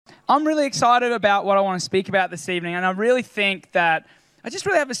I'm really excited about what I want to speak about this evening, and I really think that I just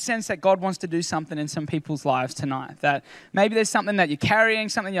really have a sense that God wants to do something in some people's lives tonight, that maybe there's something that you're carrying,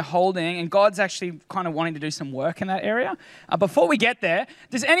 something you're holding, and God's actually kind of wanting to do some work in that area. Before we get there,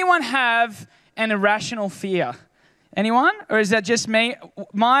 does anyone have an irrational fear? Anyone? Or is that just me?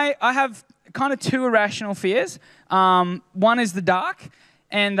 I have kind of two irrational fears. One is the dark,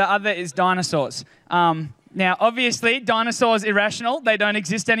 and the other is dinosaurs. Now, obviously, dinosaurs irrational. They don't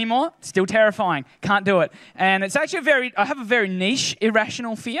exist anymore. Still terrifying. Can't do it. And it's actually I have a very niche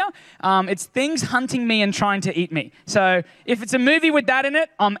irrational fear. It's things hunting me and trying to eat me. So if it's a movie with that in it,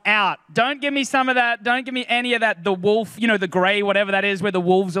 I'm out. Don't give me some of that. Don't give me any of that. The wolf, the grey, whatever that is, where the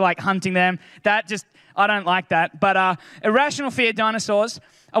wolves are like hunting them. I don't like that. But irrational fear, dinosaurs.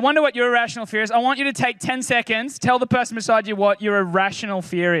 I wonder what your irrational fear is. I want you to take 10 seconds, tell the person beside you what your irrational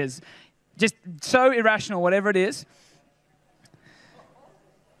fear is. Just so irrational, whatever it is.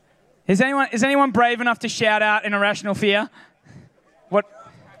 Is anyone brave enough to shout out an irrational fear? What?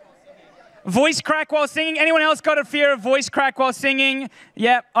 Voice crack while singing? Anyone else got a fear of voice crack while singing?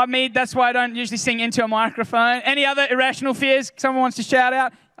 Yeah, that's why I don't usually sing into a microphone. Any other irrational fears someone wants to shout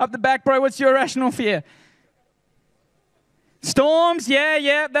out? Up the back, bro, what's your irrational fear? Storms,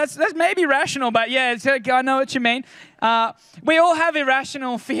 yeah, that's maybe rational, but yeah, I know what you mean. We all have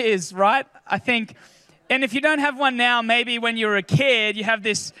irrational fears, right? I think, and if you don't have one now, maybe when you were a kid, you have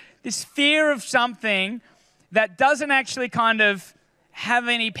this fear of something that doesn't actually kind of have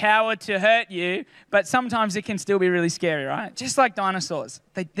any power to hurt you, but sometimes it can still be really scary, right? Just like dinosaurs.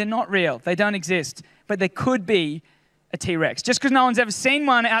 They're not real. They don't exist, but they could be a T-Rex. Just because no one's ever seen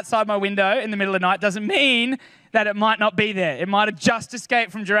one outside my window in the middle of the night doesn't mean that it might not be there. It might have just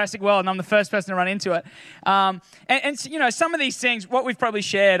escaped from Jurassic World and I'm the first person to run into it. Some of these things, what we've probably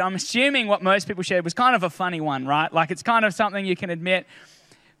shared, I'm assuming what most people shared was kind of a funny one, right? Like it's kind of something you can admit.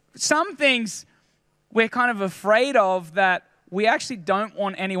 Some things we're kind of afraid of that we actually don't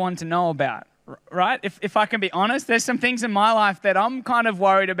want anyone to know about, right? If I can be honest, there's some things in my life that I'm kind of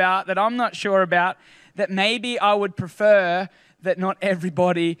worried about, that I'm not sure about, that maybe I would prefer that not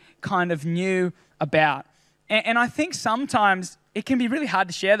everybody kind of knew about. And I think sometimes it can be really hard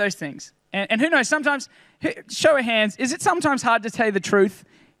to share those things. And who knows, sometimes, show of hands, is it sometimes hard to tell you the truth?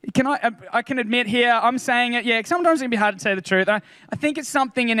 I can admit here, I'm saying it, yeah, sometimes it can be hard to tell the truth. I think it's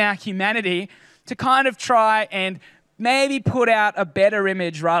something in our humanity to kind of try and maybe put out a better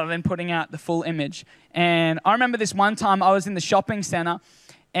image rather than putting out the full image. And I remember this one time I was in the shopping center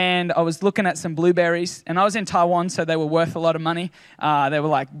and I was looking at some blueberries, and I was in Taiwan, so they were worth a lot of money. They were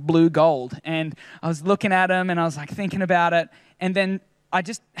like blue gold, and I was looking at them, and I was like thinking about it, and then I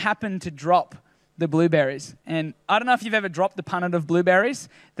just happened to drop the blueberries. And I don't know if you've ever dropped a punnet of blueberries.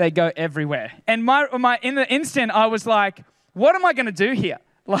 They go everywhere. And in the instant, I was like, what am I going to do here?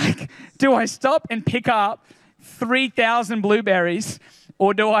 Like, do I stop and pick up 3,000 blueberries,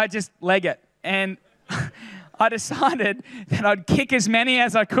 or do I just leg it? And I decided that I'd kick as many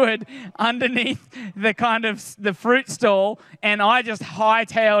as I could underneath the fruit stall, and I just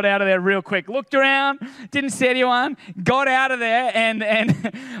hightailed out of there real quick. Looked around, didn't see anyone, got out of there, and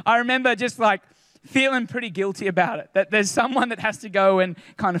I remember just like feeling pretty guilty about it, that there's someone that has to go and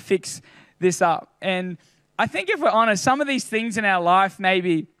kind of fix this up. And I think if we're honest, some of these things in our life,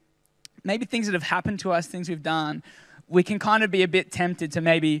 maybe things that have happened to us, things we've done, we can kind of be a bit tempted to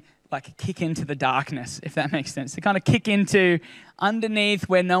maybe like kick into the darkness, if that makes sense. To kind of kick into underneath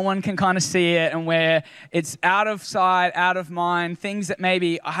where no one can kind of see it and where it's out of sight, out of mind, things that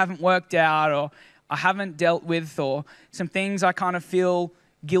maybe I haven't worked out or I haven't dealt with, or some things I kind of feel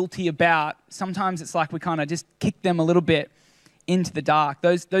guilty about. Sometimes it's like we kind of just kick them a little bit into the dark,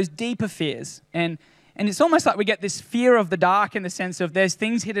 those deeper fears. And it's almost like we get this fear of the dark in the sense of there's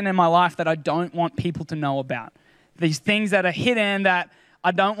things hidden in my life that I don't want people to know about. These things that are hidden that I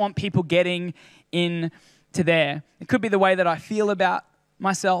don't want people getting into there. It could be the way that I feel about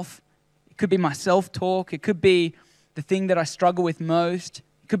myself. It could be my self-talk. It could be the thing that I struggle with most.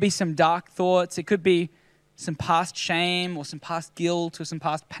 It could be some dark thoughts. It could be some past shame or some past guilt or some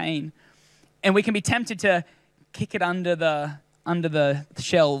past pain. And we can be tempted to kick it under the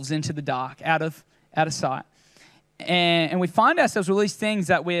shelves into the dark, out of sight. And we find ourselves with these things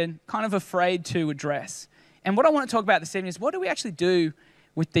that we're kind of afraid to address. And what I want to talk about this evening is, what do we actually do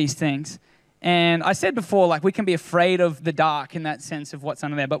with these things? And I said before, like, we can be afraid of the dark in that sense of what's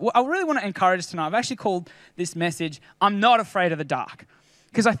under there. But I really want to encourage us tonight. I've actually called this message, I'm not afraid of the dark.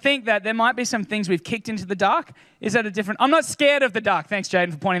 Because I think that there might be some things we've kicked into the dark. Is that a different? I'm not scared of the dark. Thanks,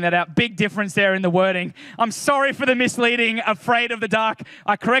 Jaden, for pointing that out. Big difference there in the wording. I'm sorry for the misleading, afraid of the dark.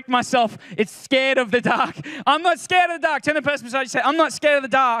 I correct myself. It's scared of the dark. I'm not scared of the dark. Turn to the person beside you and say, I'm not scared of the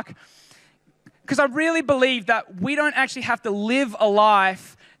dark. Because I really believe that we don't actually have to live a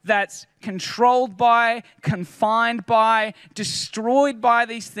life that's controlled by, confined by, destroyed by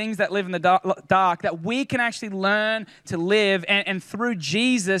these things that live in the dark, that we can actually learn to live and through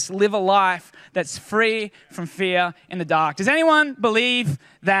Jesus live a life that's free from fear in the dark. Does anyone believe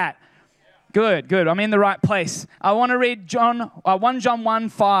that? Good. I'm in the right place. I want to read 1 John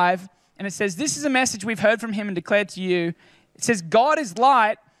 1:5, and it says, this is a message we've heard from him and declared to you. It says, God is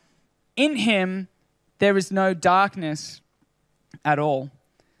light. In him, there is no darkness at all.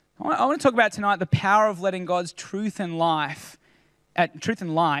 I want to talk about tonight the power of letting God's truth and light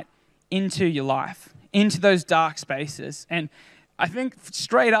into your life, into those dark spaces. And I think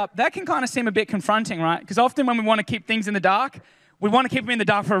straight up, that can kind of seem a bit confronting, right? Because often when we want to keep things in the dark, we want to keep them in the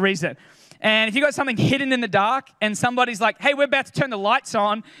dark for a reason. And if you've got something hidden in the dark and somebody's like, hey, we're about to turn the lights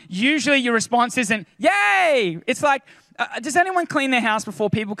on, usually your response isn't, yay! It's like, does anyone clean their house before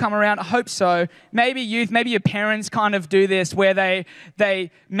people come around? I hope so. Maybe youth, maybe your parents kind of do this where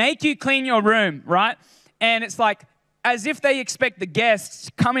they make you clean your room, right? And it's like as if they expect the guests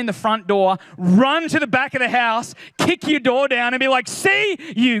to come in the front door, run to the back of the house, kick your door down and be like, see,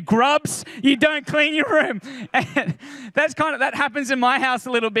 you grubs, you don't clean your room. And that happens in my house a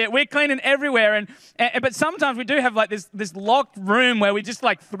little bit. We're cleaning everywhere. But sometimes we do have like this locked room where we just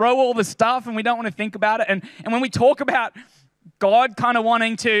like throw all the stuff and we don't want to think about it. And when we talk about God kind of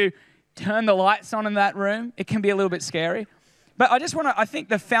wanting to turn the lights on in that room, it can be a little bit scary. But I think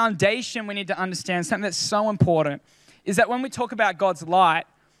the foundation we need to understand, something that's so important, is that when we talk about God's light,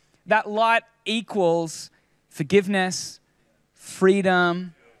 that light equals forgiveness,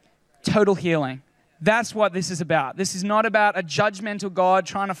 freedom, total healing. That's what this is about. This is not about a judgmental God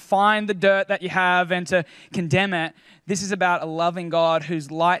trying to find the dirt that you have and to condemn it. This is about a loving God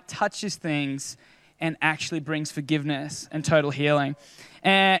whose light touches things and actually brings forgiveness and total healing.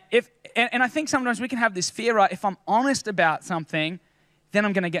 And I think sometimes we can have this fear, right? If I'm honest about something, then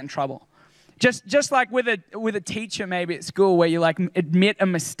I'm going to get in trouble. Just like with a teacher maybe at school where you like admit a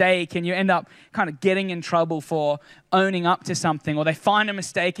mistake and you end up kind of getting in trouble for owning up to something, or they find a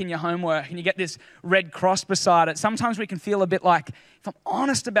mistake in your homework and you get this red cross beside it. Sometimes we can feel a bit like, if I'm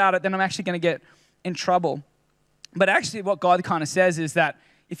honest about it, then I'm actually going to get in trouble. But actually what God kind of says is that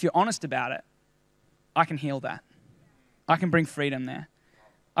if you're honest about it, I can heal that. I can bring freedom there.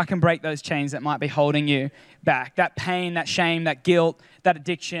 I can break those chains that might be holding you back. That pain, that shame, that guilt, that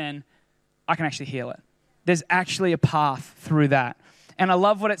addiction, I can actually heal it. There's actually a path through that. And I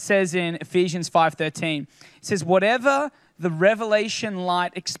love what it says in Ephesians 5:13. It says, whatever the revelation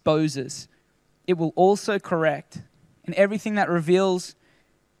light exposes, it will also correct. And everything that reveals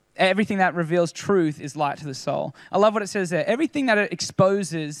truth is light to the soul. I love what it says there. Everything that it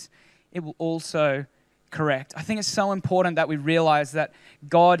exposes, it will also correct. I think it's so important that we realize that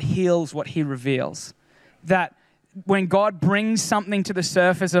God heals what he reveals. That when God brings something to the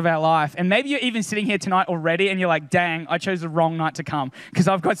surface of our life, and maybe you're even sitting here tonight already and you're like, dang, I chose the wrong night to come because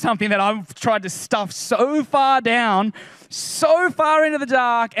I've got something that I've tried to stuff so far down, so far into the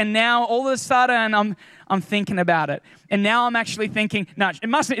dark, and now all of a sudden I'm thinking about it. And now I'm actually thinking, no,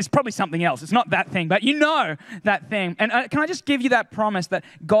 it's probably something else. It's not that thing, but you know that thing. And can I just give you that promise that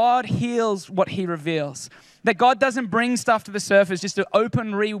God heals what he reveals? That God doesn't bring stuff to the surface just to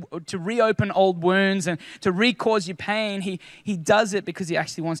reopen old wounds and to re-cause you pain. He does it because he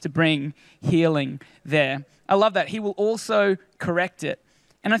actually wants to bring healing there. I love that. He will also correct it.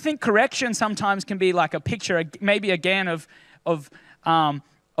 And I think correction sometimes can be like a picture, maybe again, of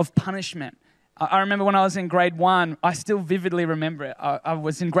punishment. I remember when I was in grade 1, I still vividly remember it. I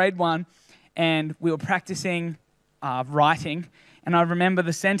was in grade 1 and we were practicing writing. And I remember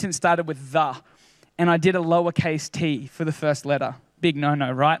the sentence started with the. And I did a lowercase t for the first letter. Big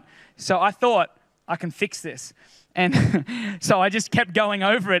no-no, right? So I thought, I can fix this. And so I just kept going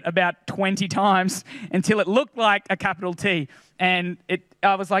over it about 20 times until it looked like a capital T. And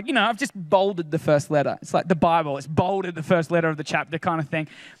I was like, I've just bolded the first letter. It's like the Bible. It's bolded the first letter of the chapter kind of thing.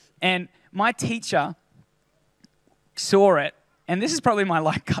 And my teacher saw it. And this is probably my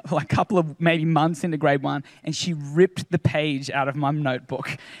like couple of maybe months into grade 1. And she ripped the page out of my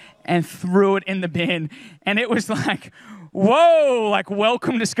notebook and threw it in the bin. And it was like, whoa, like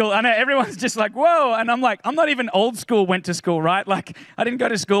welcome to school. I know everyone's just like, whoa. And I'm like, I'm not even old school went to school, right? Like I didn't go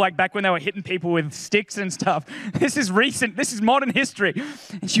to school like back when they were hitting people with sticks and stuff. This is recent. This is modern history.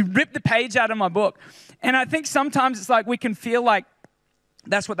 And she ripped the page out of my book. And I think sometimes it's like we can feel like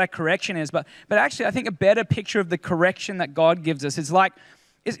That's what that correction is. But actually, I think a better picture of the correction that God gives us is like,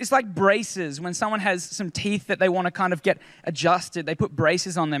 it's like braces. When someone has some teeth that they want to kind of get adjusted, they put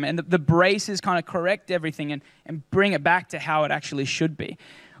braces on them, and the braces kind of correct everything and bring it back to how it actually should be.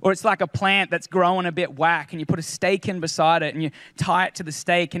 Or it's like a plant that's growing a bit whack, and you put a stake in beside it, and you tie it to the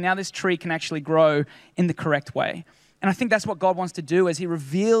stake, and now this tree can actually grow in the correct way. And I think that's what God wants to do as he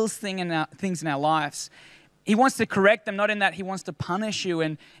reveals things in our lives. He wants to correct them, not in that he wants to punish you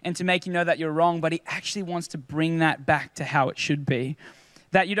and to make you know that you're wrong, but he actually wants to bring that back to how it should be.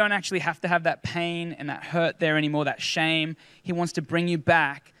 That you don't actually have to have that pain and that hurt there anymore, that shame. He wants to bring you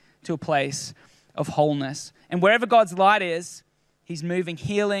back to a place of wholeness. And wherever God's light is, he's moving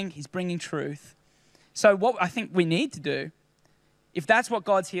healing, he's bringing truth. So what I think we need to do, if that's what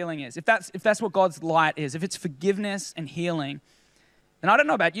God's healing is, if that's what God's light is, if it's forgiveness and healing, then I don't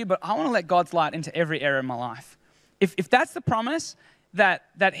know about you, but I want to let God's light into every area of my life. If that's the promise,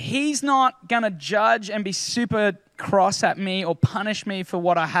 that he's not going to judge and be super cross at me or punish me for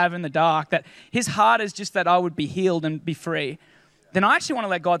what I have in the dark, that his heart is just that I would be healed and be free, then I actually want to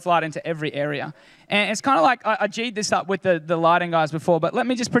let God's light into every area. And it's kind of like, I G'd this up with the lighting guys before, but let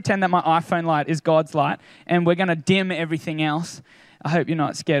me just pretend that my iPhone light is God's light, and we're going to dim everything else. I hope you're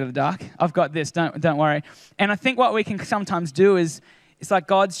not scared of the dark. I've got this, don't worry. And I think what we can sometimes do is, it's like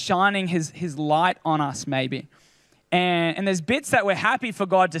God's shining his light on us maybe. And there's bits that we're happy for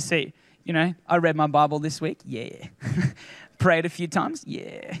God to see. You know, I read my Bible this week. Yeah. Prayed a few times.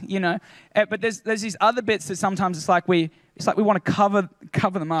 Yeah. You know, but there's these other bits that sometimes it's like we want to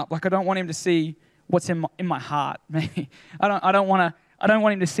cover them up. Like I don't want him to see what's in my heart. Maybe I don't want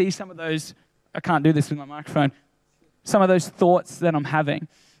him to see some of those. I can't do this with my microphone. Some of those thoughts that I'm having.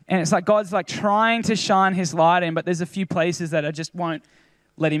 And it's like God's like trying to shine his light in, but there's a few places that I just won't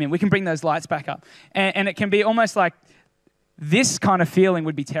let him in. We can bring those lights back up. And it can be almost like this kind of feeling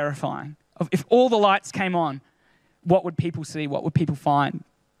would be terrifying. If all the lights came on, what would people see? What would people find?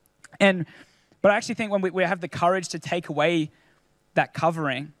 But I actually think when we have the courage to take away that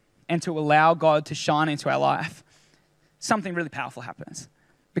covering and to allow God to shine into our life, something really powerful happens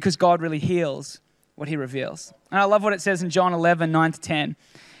because God really heals what he reveals. And I love what it says in John 11, 9 to 10.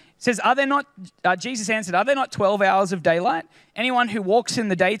 It says, Jesus answered, are there not 12 hours of daylight? Anyone who walks in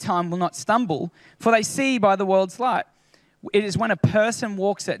the daytime will not stumble, for they see by the world's light. It is when a person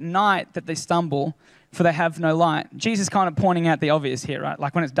walks at night that they stumble, for they have no light. Jesus kind of pointing out the obvious here, right?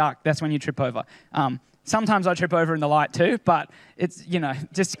 Like when it's dark, that's when you trip over. Sometimes I trip over in the light too, but it's,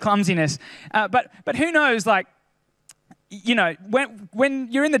 just clumsiness. But who knows, like, when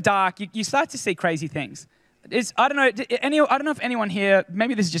you're in the dark, you start to see crazy things. I don't know if anyone here,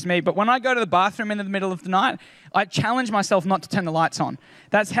 maybe this is just me, but when I go to the bathroom in the middle of the night, I challenge myself not to turn the lights on.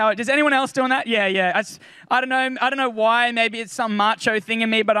 That's how does anyone else doing that? Yeah. I don't know why, maybe it's some macho thing in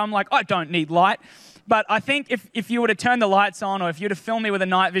me, but I'm like, I don't need light. But I think if you were to turn the lights on or if you were to film me with a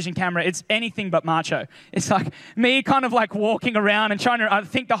night vision camera, it's anything but macho. It's like me kind of like walking around and trying to, I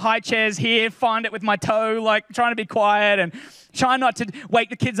think the high chair's here, find it with my toe, like trying to be quiet and try not to wake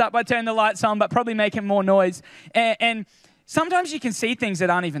the kids up by turning the lights on, but probably making more noise. And sometimes you can see things that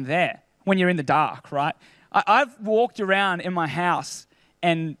aren't even there when you're in the dark, right? I've walked around in my house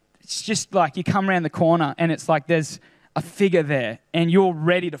and it's just like you come around the corner and it's like there's a figure there and you're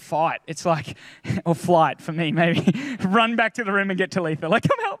ready to fight. It's like, or flight for me, maybe. Run back to the room and get Talitha. Like,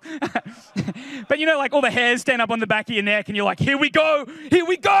 come help. But like all the hairs stand up on the back of your neck and you're like, here we go.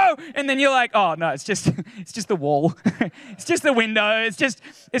 And then you're like, oh no, it's just the wall. It's just the window. It's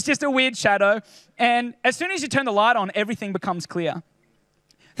just a weird shadow. And as soon as you turn the light on, everything becomes clear.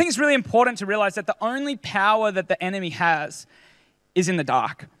 I think it's really important to realize that the only power that the enemy has is in the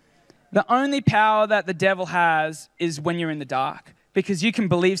dark. The only power that the devil has is when you're in the dark, because you can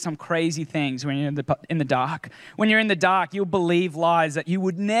believe some crazy things when you're in the dark. When you're in the dark, you'll believe lies that you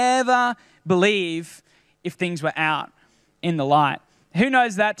would never believe if things were out in the light. Who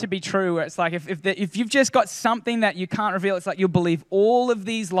knows that to be true? Where it's like if you've just got something that you can't reveal, it's like you'll believe all of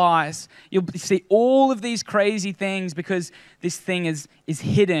these lies. You'll see all of these crazy things because this thing is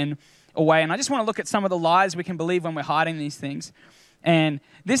hidden away. And I just want to look at some of the lies we can believe when we're hiding these things. And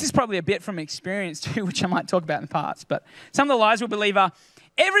this is probably a bit from experience too, which I might talk about in parts. But some of the lies we believe are,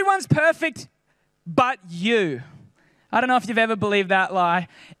 everyone's perfect but you. I don't know if you've ever believed that lie.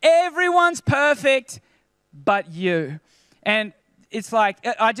 Everyone's perfect but you. And it's like,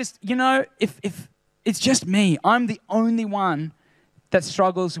 I just, if it's just me, I'm the only one that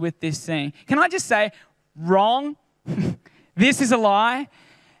struggles with this thing. Can I just say, wrong? This is a lie.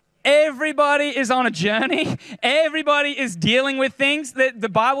 Everybody is on a journey. Everybody is dealing with things. The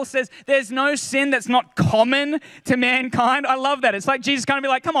Bible says there's no sin that's not common to mankind. I love that. It's like Jesus kind of be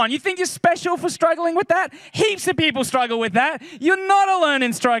like, come on, you think you're special for struggling with that? Heaps of people struggle with that. You're not alone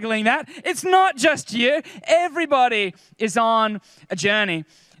in struggling that. It's not just you. Everybody is on a journey.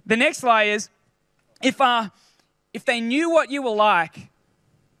 The next lie is, if they knew what you were like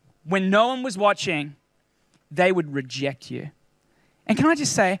when no one was watching, they would reject you. And can I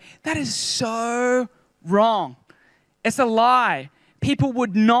just say, that is so wrong. It's a lie. People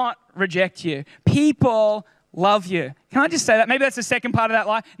would not reject you. People love you. Can I just say that? Maybe that's the second part of that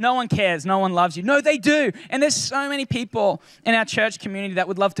lie. No one cares. No one loves you. No, they do. And there's so many people in our church community that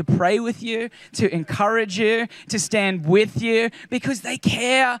would love to pray with you, to encourage you, to stand with you, because they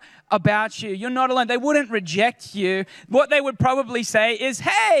care about you. You're not alone. They wouldn't reject you. What they would probably say is,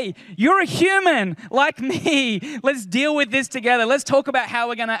 hey, you're a human like me. Let's deal with this together. Let's talk about how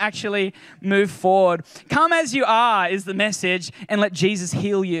we're going to actually move forward. Come as you are is the message, and let Jesus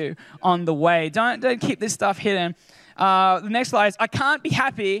heal you on the way. Don't keep this stuff hidden. The next lie is, I can't be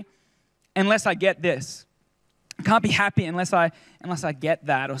happy unless I get this. I can't be happy unless I get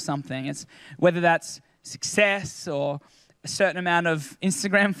that or something. It's whether that's success or a certain amount of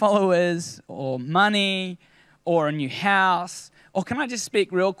Instagram followers or money or a new house. Or can I just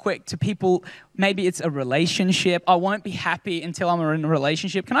speak real quick to people, maybe it's a relationship. I won't be happy until I'm in a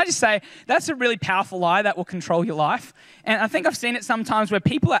relationship. Can I just say, that's a really powerful lie that will control your life. And I think I've seen it sometimes where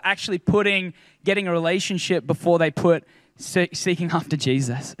people are actually putting getting a relationship before they put seeking after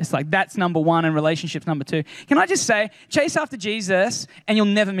Jesus. It's like, that's number one and relationships number two. Can I just say, chase after Jesus and you'll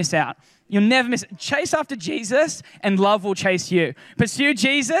never miss out. You'll never miss it. Chase after Jesus and love will chase you. Pursue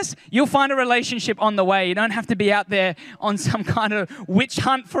Jesus, you'll find a relationship on the way. You don't have to be out there on some kind of witch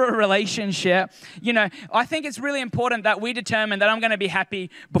hunt for a relationship. You know, I think it's really important that we determine that I'm going to be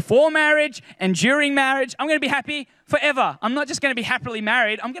happy before marriage and during marriage. I'm going to be happy forever. I'm not just going to be happily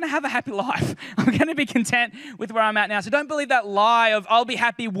married. I'm going to have a happy life. I'm going to be content with where I'm at now. So don't believe that lie of I'll be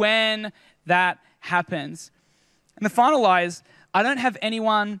happy when that happens. And the final lie is, I don't have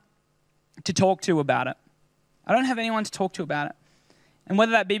anyone to talk to about it. I don't have anyone to talk to about it. And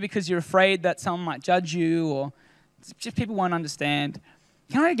whether that be because you're afraid that someone might judge you or just people won't understand,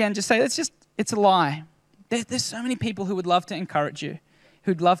 can I again just say, it's a lie. There's so many people who would love to encourage you,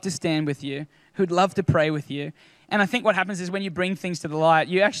 who'd love to stand with you, who'd love to pray with you. And I think what happens is when you bring things to the light,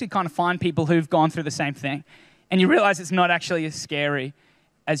 you actually kind of find people who've gone through the same thing. And you realize it's not actually as scary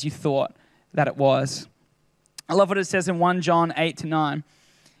as you thought that it was. I love what it says in 1 John 8-9.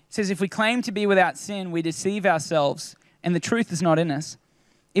 It says, if we claim to be without sin, we deceive ourselves, and the truth is not in us.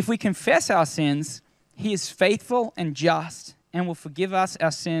 If we confess our sins, he is faithful and just and will forgive us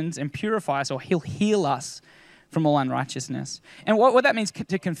our sins and purify us, or he'll heal us from all unrighteousness. And what that means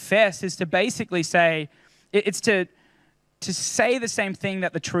to confess is to basically say, it's to say the same thing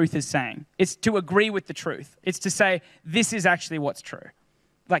that the truth is saying. It's to agree with the truth. It's to say, this is actually what's true.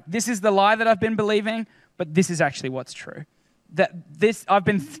 Like, this is the lie that I've been believing, but this is actually what's true. I've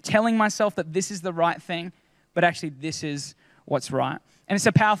been telling myself that this is the right thing, but actually this is what's right. And it's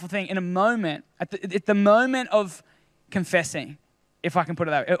a powerful thing in a moment, at the moment of confessing, if I can put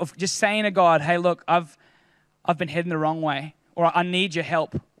it that way, of just saying to God, hey, look, I've been heading the wrong way, or I need your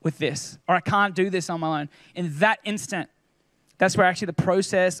help with this, or I can't do this on my own. In that instant, that's where actually the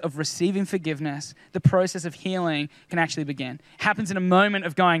process of receiving forgiveness, the process of healing can actually begin. It happens in a moment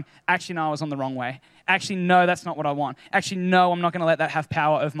of going, actually, no, I was on the wrong way. Actually, no, that's not what I want. Actually, no, I'm not going to let that have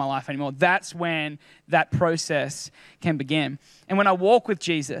power over my life anymore. That's when that process can begin. And when I walk with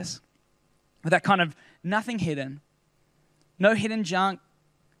Jesus, with that kind of nothing hidden, no hidden junk,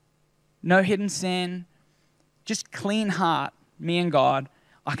 no hidden sin, just clean heart, me and God,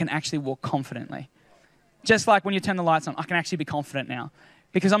 I can actually walk confidently. Just like when you turn the lights on, I can actually be confident now.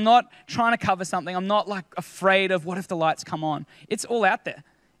 Because I'm not trying to cover something. I'm not like afraid of what if the lights come on. It's all out there.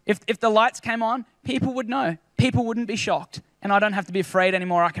 If the lights came on, people would know. People wouldn't be shocked. And I don't have to be afraid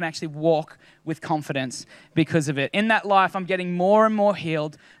anymore. I can actually walk with confidence because of it. In that life, I'm getting more and more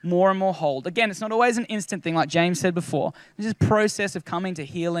healed, more and more whole. Again, it's not always an instant thing like James said before. It's just a process of coming to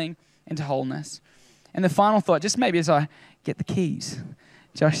healing and to wholeness. And the final thought, just maybe as I get the keys,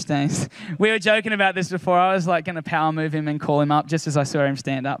 Josh Staines. We were joking about this before. I was like going to power move him and call him up just as I saw him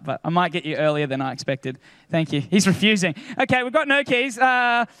stand up, but I might get you earlier than I expected. Thank you. He's refusing. Okay, we've got no keys.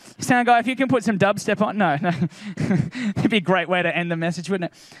 Sound guy, if you can put some dubstep on. No. It'd be a great way to end the message,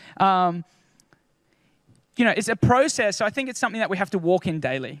 wouldn't it? It's a process, so I think it's something that we have to walk in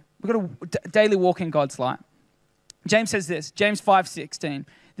daily. We've got to daily walk in God's light. James says this, James 5:16.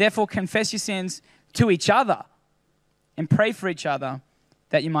 Therefore, confess your sins to each other and pray for each other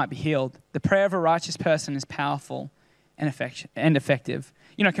that you might be healed. The prayer of a righteous person is powerful and effective.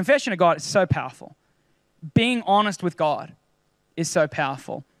 You know, confession of God is so powerful. Being honest with God is so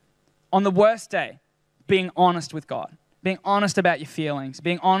powerful. On the worst day, being honest with God, being honest about your feelings,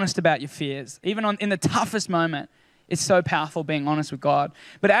 being honest about your fears, even in the toughest moment, it's so powerful being honest with God.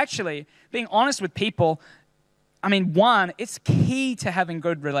 But actually, being honest with people, I mean, one, it's key to having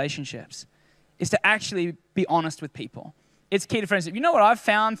good relationships, is to actually be honest with people. It's key to friendship. You know what I've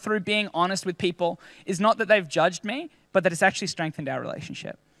found through being honest with people is not that they've judged me, but that it's actually strengthened our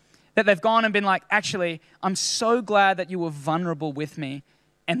relationship. That they've gone and been like, actually, I'm so glad that you were vulnerable with me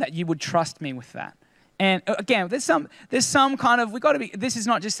and that you would trust me with that. And again, there's some kind of, this is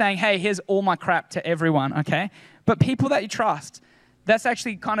not just saying, hey, here's all my crap to everyone, okay? But people that you trust, that's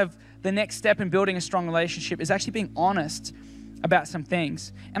actually kind of the next step in building a strong relationship is actually being honest about some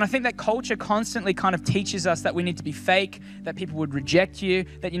things. And I think that culture constantly kind of teaches us that we need to be fake, that people would reject you,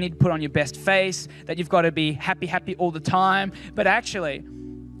 that you need to put on your best face, that you've got to be happy all the time. But actually,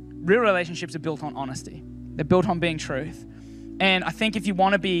 real relationships are built on honesty. They're built on being truth. And I think if you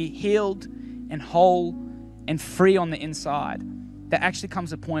want to be healed and whole and free on the inside, there actually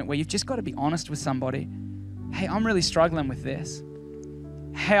comes a point where you've just got to be honest with somebody. Hey, I'm really struggling with this.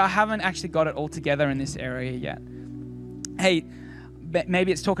 Hey, I haven't actually got it all together in this area yet. Hey,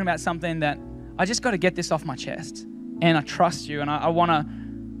 maybe it's talking about something that I just got to get this off my chest, and I trust you, and I want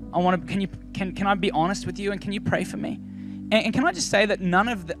to. Can I be honest with you, and can you pray for me? And can I just say that none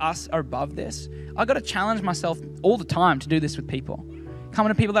of us are above this? I got to challenge myself all the time to do this with people.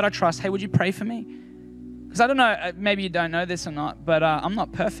 Coming to people that I trust. Hey, would you pray for me? Because I don't know, maybe you don't know this or not, but I'm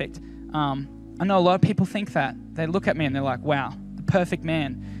not perfect. I know a lot of people think that. They look at me and they're like, wow, the perfect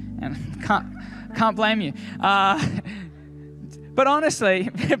man. And can't blame you. But honestly,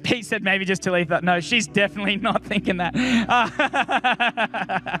 Pete said maybe just to leave that. No, she's definitely not thinking that.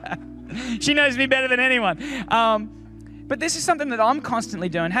 She knows me better than anyone. But this is something that I'm constantly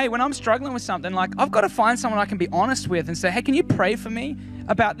doing. Hey, when I'm struggling with something, like I've got to find someone I can be honest with and say, hey, can you pray for me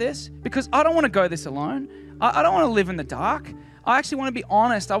about this? Because I don't want to go this alone. I don't want to live in the dark. I actually want to be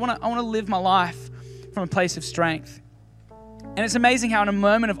honest. I want to live my life from a place of strength. And it's amazing how in a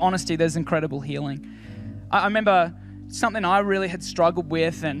moment of honesty, there's incredible healing. I remember something I really had struggled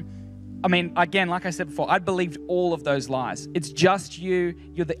with, and I mean, again, like I said before, I'd believed all of those lies. It's just you.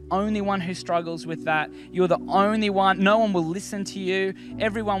 You're the only one who struggles with that. You're the only one. No one will listen to you.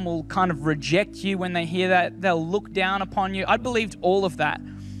 Everyone will kind of reject you when they hear that. They'll look down upon you. I believed all of that.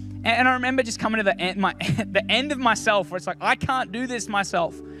 And I remember just coming to the end of myself where it's like, I can't do this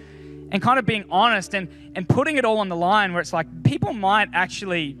myself. And kind of being honest and putting it all on the line where it's like, people might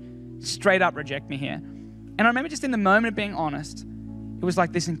actually straight up reject me here. And I remember just in the moment of being honest, it was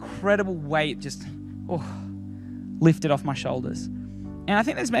like this incredible weight just lifted off my shoulders. And I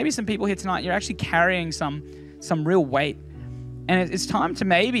think there's maybe some people here tonight, you're actually carrying some real weight. And it's time to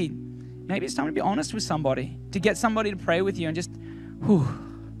maybe it's time to be honest with somebody, to get somebody to pray with you and just,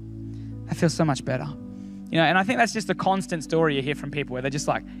 that feels so much better. You know, and I think that's just a constant story you hear from people where they're just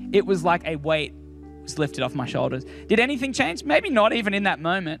like, it was like a weight was lifted off my shoulders. Did anything change? Maybe not even in that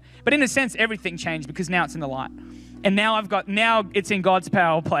moment, but in a sense, everything changed because now it's in the light. And now it's in God's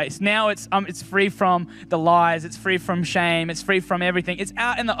power place. Now it's free from the lies. It's free from shame. It's free from everything. It's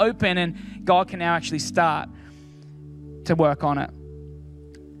out in the open, and God can now actually start to work on it.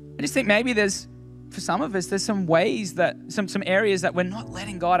 I just think maybe for some of us, there's some ways that, some areas that we're not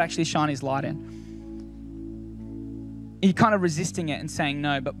letting God actually shine his light in. You're kind of resisting it and saying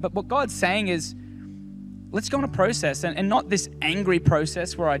no. But what God's saying is, let's go on a process, and not this angry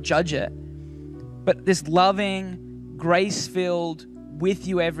process where I judge it, but this loving, grace-filled, with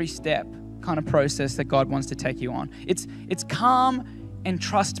you every step kind of process that God wants to take you on. It's come and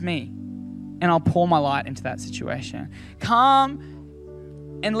trust me, and I'll pour my light into that situation.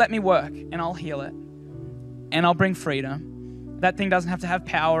 Come and let me work, and I'll heal it, and I'll bring freedom. That thing doesn't have to have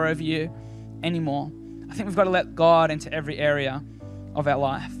power over you anymore. I think we've got to let God into every area of our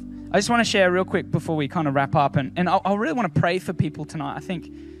life. I just want to share real quick before we kind of wrap up, and I really want to pray for people tonight. I think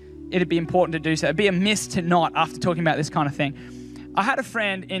it'd be important to do so. It'd be amiss to not after talking about this kind of thing. I had a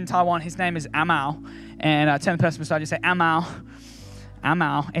friend in Taiwan. His name is Amal. And turn the person beside you and say, Amal.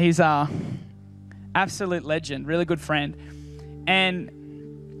 Amal. He's an absolute legend, really good friend.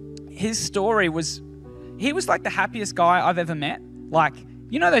 And his story was, he was like the happiest guy I've ever met. Like,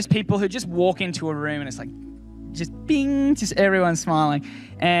 you know those people who just walk into a room and it's like, just bing, just everyone smiling.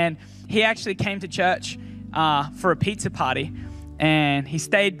 And he actually came to church for a pizza party. And he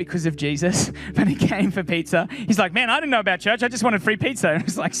stayed because of Jesus, but he came for pizza. He's like, man, I didn't know about church. I just wanted free pizza. And it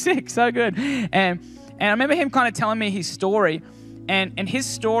was like, sick, so good. And I remember him kind of telling me his story. And his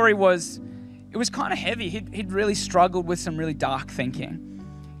story was kind of heavy. He'd really struggled with some really dark thinking.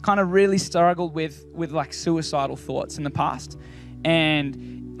 Kind of really struggled with like suicidal thoughts in the past,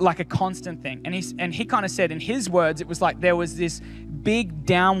 and like a constant thing. And he kind of said, in his words, it was like there was this big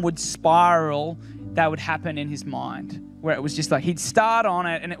downward spiral that would happen in his mind, where it was just like he'd start on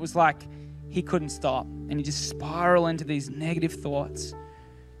it and it was like he couldn't stop, and he'd just spiral into these negative thoughts,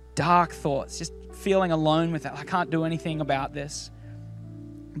 dark thoughts, just feeling alone with it. I can't do anything about this,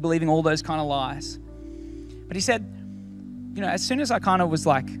 believing all those kind of lies. But he said, as soon as I kind of was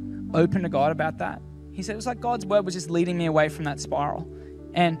like open to God about that, he said it was like God's word was just leading me away from that spiral.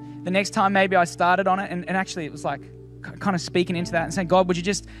 And the next time maybe I started on it, and actually it was like kind of speaking into that and saying, God,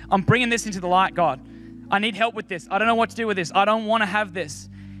 I'm bringing this into the light, God. I need help with this. I don't know what to do with this. I don't want to have this.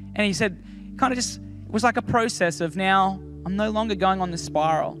 And he said, it was like a process of now I'm no longer going on this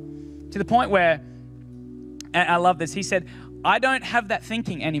spiral, to the point where, and I love this, he said, I don't have that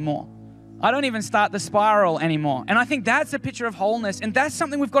thinking anymore. I don't even start the spiral anymore. And I think that's a picture of wholeness, and that's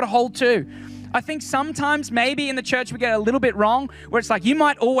something we've got to hold to. I think sometimes maybe in the church we get a little bit wrong, where it's like you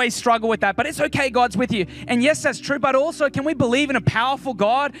might always struggle with that, but it's okay, God's with you. And yes, that's true, but also can we believe in a powerful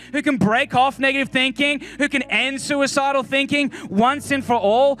God who can break off negative thinking, who can end suicidal thinking once and for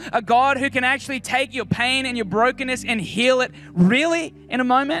all? A God who can actually take your pain and your brokenness and heal it really in a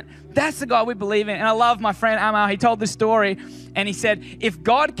moment? That's the God we believe in. And I love my friend Amal. He told this story and he said, if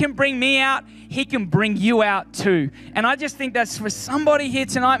God can bring me out, he can bring you out too. And I just think that's for somebody here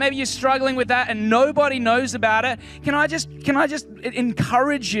tonight. Maybe you're struggling with that and nobody knows about it. Can I just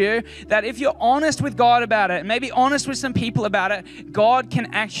encourage you that if you're honest with God about it, and maybe honest with some people about it, God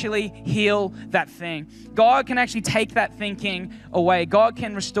can actually heal that thing. God can actually take that thinking away. God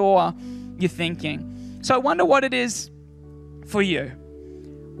can restore your thinking. So I wonder what it is for you.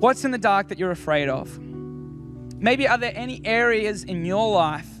 What's in the dark that you're afraid of? Maybe are there any areas in your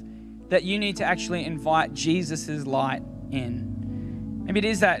life that you need to actually invite Jesus' light in? Maybe it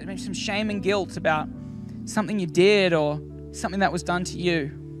is that, maybe some shame and guilt about something you did or something that was done to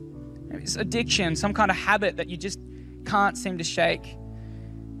you. Maybe it's addiction, some kind of habit that you just can't seem to shake.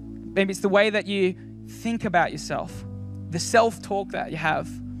 Maybe it's the way that you think about yourself, the self-talk that you have,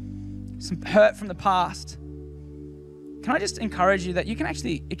 some hurt from the past. Can I just encourage you that you can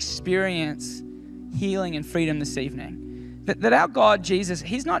actually experience healing and freedom this evening? That our God, Jesus,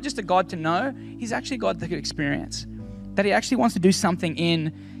 he's not just a God to know, he's actually a God that could experience. That he actually wants to do something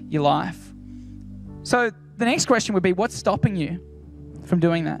in your life. So the next question would be, what's stopping you from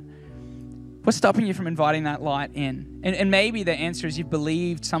doing that? What's stopping you from inviting that light in? And maybe the answer is you've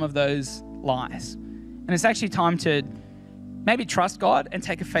believed some of those lies. And it's actually time to maybe trust God and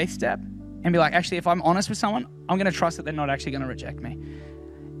take a faith step and be like, actually, if I'm honest with someone, I'm going to trust that they're not actually going to reject me.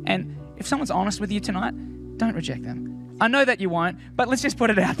 And if someone's honest with you tonight, don't reject them. I know that you won't, but let's just put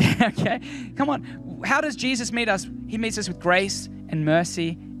it out there, okay? Come on. How does Jesus meet us? He meets us with grace and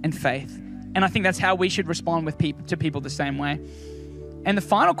mercy and faith. And I think that's how we should respond to people the same way. And the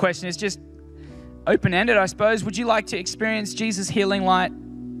final question is just open-ended, I suppose. Would you like to experience Jesus' healing light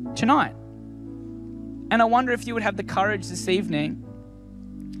tonight? And I wonder if you would have the courage this evening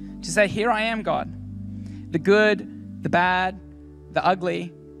to say, here I am, God. The good, the bad, the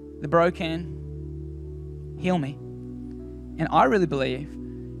ugly, the broken, heal me. And I really believe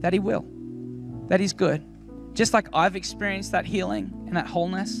that he will, that he's good. Just like I've experienced that healing and that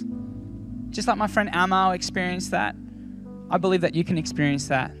wholeness, just like my friend Amal experienced that, I believe that you can experience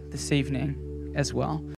that this evening as well.